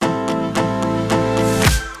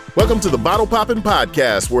Welcome to the Bottle Poppin'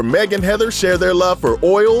 Podcast, where Meg and Heather share their love for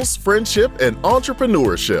oils, friendship, and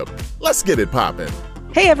entrepreneurship. Let's get it poppin'.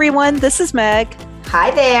 Hey everyone, this is Meg.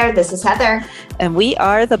 Hi there, this is Heather. And we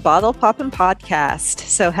are the Bottle Poppin' Podcast.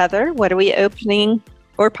 So Heather, what are we opening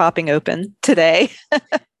or popping open today?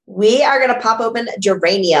 We are going to pop open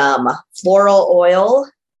geranium floral oil.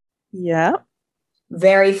 Yeah.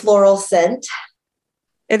 Very floral scent.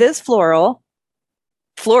 It is floral.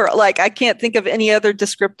 Floral, like I can't think of any other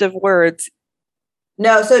descriptive words.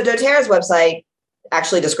 No, so doTERRA's website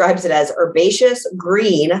actually describes it as herbaceous,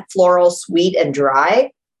 green, floral, sweet, and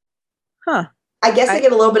dry. Huh. I guess I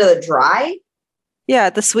get a little bit of the dry.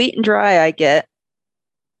 Yeah, the sweet and dry I get.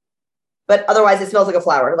 But otherwise it smells like a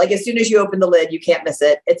flower. Like as soon as you open the lid, you can't miss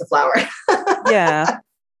it. It's a flower. Yeah.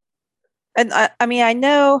 And I mean, I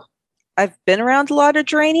know I've been around a lot of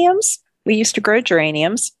geraniums. We used to grow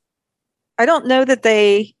geraniums. I don't know that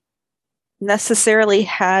they necessarily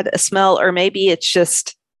had a smell, or maybe it's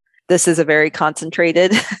just this is a very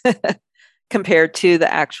concentrated compared to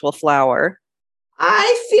the actual flower.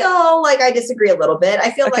 I feel like I disagree a little bit. I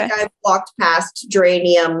feel like I've walked past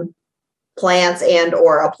geranium plants and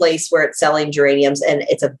or a place where it's selling geraniums, and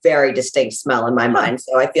it's a very distinct smell in my mind.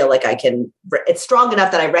 So I feel like it's strong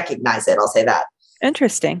enough that I recognize it. I'll say that.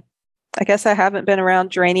 Interesting. I guess I haven't been around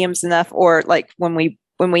geraniums enough, or like when we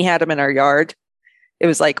had them in our yard, it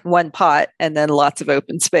was like one pot and then lots of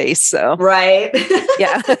open space. So right.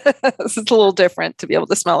 Yeah, it's a little different to be able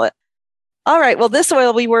to smell it. All right. Well, this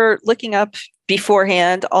oil, we were looking up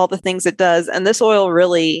beforehand all the things it does, and this oil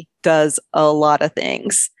really does a lot of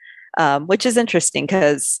things. Which is interesting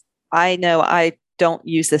because I know I don't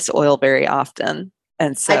use this oil very often.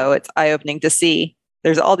 And so it's eye-opening to see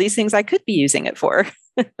there's all these things I could be using it for.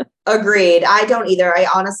 Agreed. I don't either. I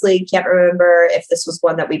honestly can't remember if this was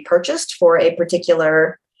one that we purchased for a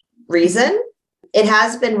particular reason. It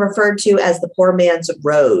has been referred to as the poor man's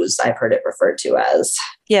rose. I've heard it referred to as.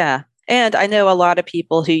 Yeah. And I know a lot of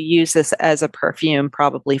people who use this as a perfume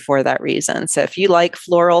probably for that reason. So if you like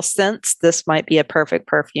floral scents, this might be a perfect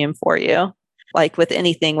perfume for you. Like with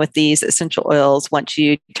anything with these essential oils, once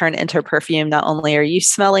you turn it into a perfume, not only are you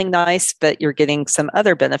smelling nice, but you're getting some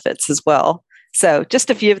other benefits as well. So just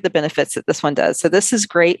a few of the benefits that this one does. So this is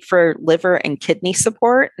great for liver and kidney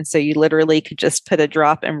support. And so you literally could just put a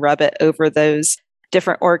drop and rub it over those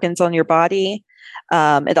different organs on your body.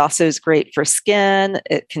 It also is great for skin.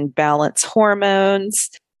 It can balance hormones.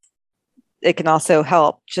 It can also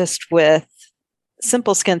help just with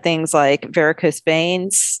simple skin things like varicose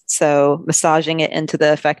veins. So massaging it into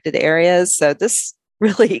the affected areas. So this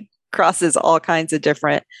really crosses all kinds of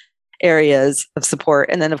different areas of support.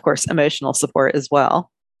 And then, of course, emotional support as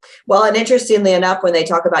well. Well, and interestingly enough, when they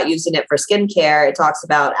talk about using it for skincare, it talks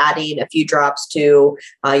about adding a few drops to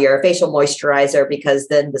your facial moisturizer, because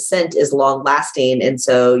then the scent is long lasting. And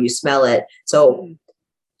so you smell it. So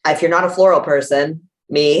if you're not a floral person,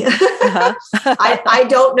 me, I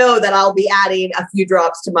don't know that I'll be adding a few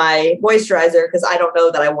drops to my moisturizer, because I don't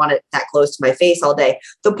know that I want it that close to my face all day.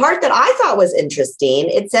 The part that I thought was interesting,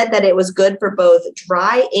 it said that it was good for both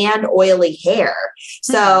dry and oily hair.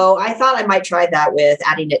 So I thought I might try that with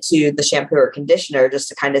adding it to the shampoo or conditioner, just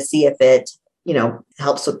to kind of see if it,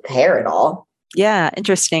 helps with hair at all. Yeah,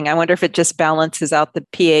 interesting. I wonder if it just balances out the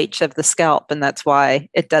pH of the scalp, and that's why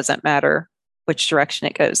it doesn't matter which direction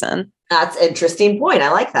it goes in. That's an interesting point.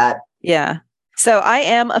 I like that. Yeah. So I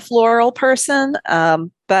am a floral person,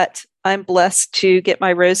 but I'm blessed to get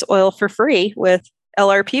my rose oil for free with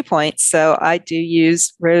LRP points. So I do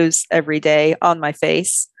use rose every day on my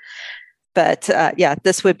face. But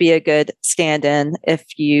this would be a good stand-in if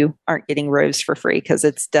you aren't getting rose for free, because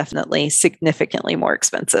it's definitely significantly more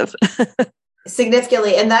expensive.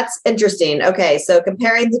 Significantly. And that's interesting. Okay. So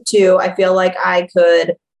comparing the two, I feel like I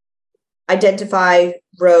could identify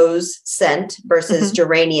rose scent versus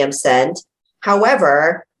geranium scent.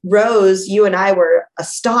 However, rose, you and I were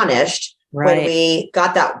astonished when we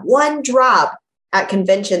got that one drop at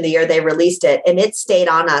convention the year they released it, and it stayed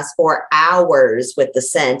on us for hours with the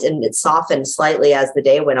scent, and it softened slightly as the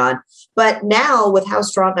day went on. But now with how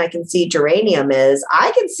strong I can see geranium is,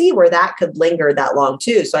 I can see where that could linger that long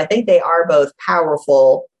too. So I think they are both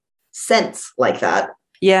powerful scents like that.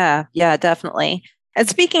 Yeah, definitely. And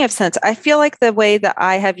speaking of scents, I feel like the way that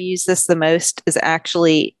I have used this the most is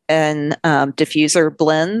actually in diffuser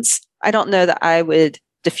blends. I don't know that I would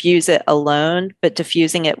diffuse it alone, but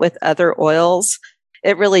diffusing it with other oils,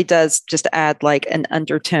 it really does just add like an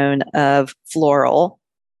undertone of floral.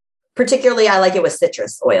 Particularly, I like it with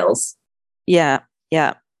citrus oils. Yeah.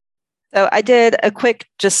 So I did a quick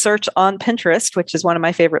just search on Pinterest, which is one of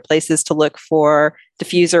my favorite places to look for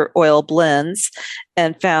diffuser oil blends,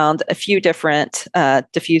 and found a few different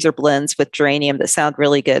diffuser blends with geranium that sound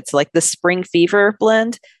really good. So like the Spring Fever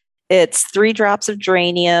blend, it's 3 drops of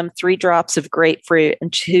geranium, 3 drops of grapefruit,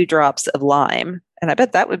 and 2 drops of lime. And I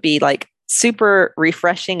bet that would be like super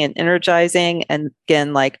refreshing and energizing. And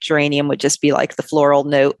again, like geranium would just be like the floral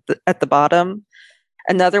note at the bottom.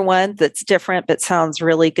 Another one that's different but sounds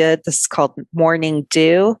really good. This is called Morning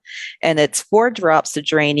Dew, and it's 4 drops of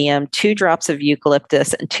geranium, 2 drops of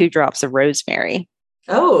eucalyptus, and 2 drops of rosemary.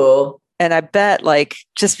 Oh. And I bet like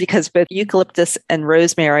just because both eucalyptus and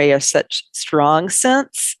rosemary are such strong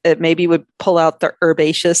scents, it maybe would pull out the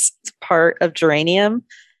herbaceous part of geranium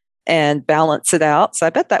and balance it out. So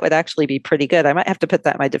I bet that would actually be pretty good. I might have to put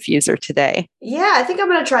that in my diffuser today. Yeah, I think I'm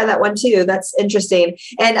going to try that one too. That's interesting.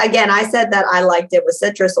 And again, I said that I liked it with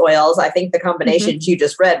citrus oils. I think the combinations you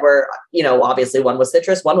just read were, obviously one was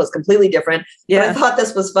citrus, one was completely different. Yeah. But I thought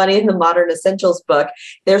this was funny in the Modern Essentials book.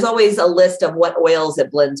 There's always a list of what oils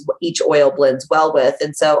it blends, each oil blends well with.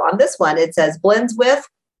 And so on this one, it says blends with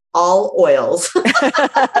all oils.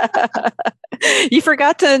 You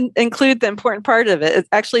forgot to include the important part of it. It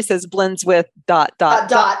actually says blends with ...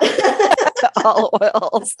 All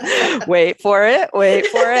oils. Wait for it.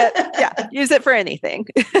 Yeah, use it for anything.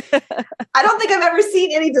 I don't think I've ever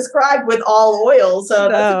seen any described with all oils, so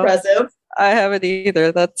that's impressive. I haven't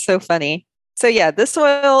either. That's so funny. So yeah, this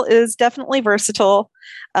oil is definitely versatile.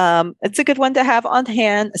 It's a good one to have on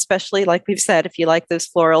hand, especially like we've said, if you like those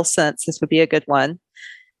floral scents, this would be a good one.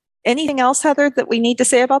 Anything else, Heather, that we need to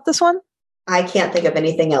say about this one? I can't think of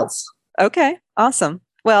anything else. Okay, awesome.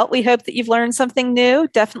 Well, we hope that you've learned something new.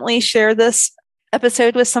 Definitely share this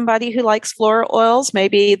episode with somebody who likes floral oils.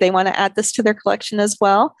 Maybe they want to add this to their collection as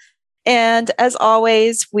well. And as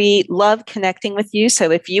always, we love connecting with you.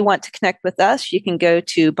 So if you want to connect with us, you can go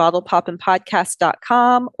to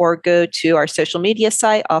bottlepoppinpodcast.com or go to our social media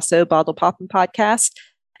site, also Bottle Poppin' Podcast,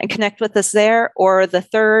 and connect with us there. Or the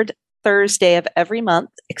third Thursday of every month,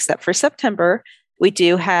 except for September, we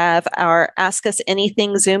do have our Ask Us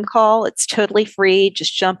Anything Zoom call. It's totally free.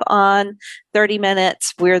 Just jump on, 30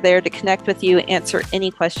 minutes. We're there to connect with you, answer any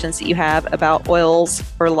questions that you have about oils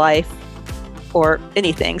or life or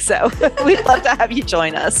anything. So we'd love to have you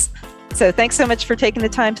join us. So thanks so much for taking the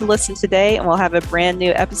time to listen today, and we'll have a brand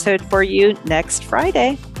new episode for you next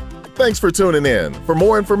Friday. Thanks for tuning in. For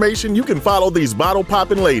more information, you can follow these Bottle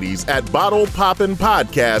Poppin' ladies at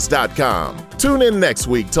bottlepoppinpodcast.com. Tune in next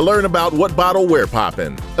week to learn about what bottle we're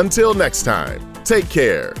poppin'. Until next time, take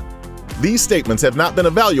care. These statements have not been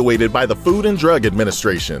evaluated by the Food and Drug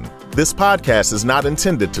Administration. This podcast is not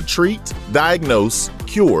intended to treat, diagnose,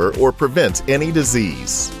 cure, or prevent any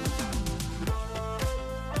disease.